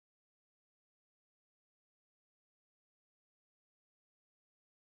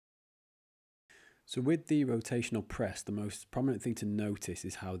So with the rotational press, the most prominent thing to notice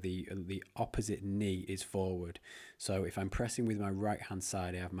is how the opposite knee is forward. So if I'm pressing with my right hand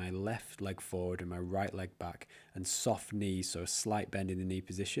side, I have my left leg forward and my right leg back, and soft knees, so a slight bend in the knee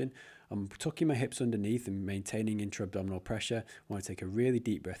position. I'm tucking my hips underneath and maintaining intra-abdominal pressure. I want to take a really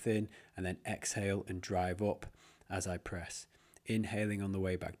deep breath in and then exhale and drive up as I press. Inhaling on the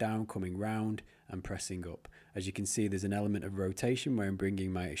way back down, coming round and pressing up. As you can see, there's an element of rotation where I'm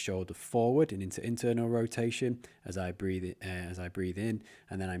bringing my shoulder forward and into internal rotation as I breathe in,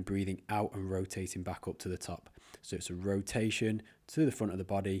 and then I'm breathing out and rotating back up to the top. So it's a rotation to the front of the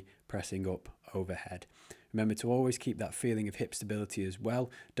body, pressing up overhead. Remember to always keep that feeling of hip stability as well.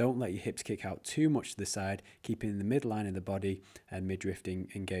 Don't let your hips kick out too much to the side, keeping the midline of the body and midriff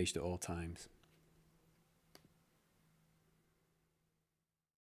engaged at all times.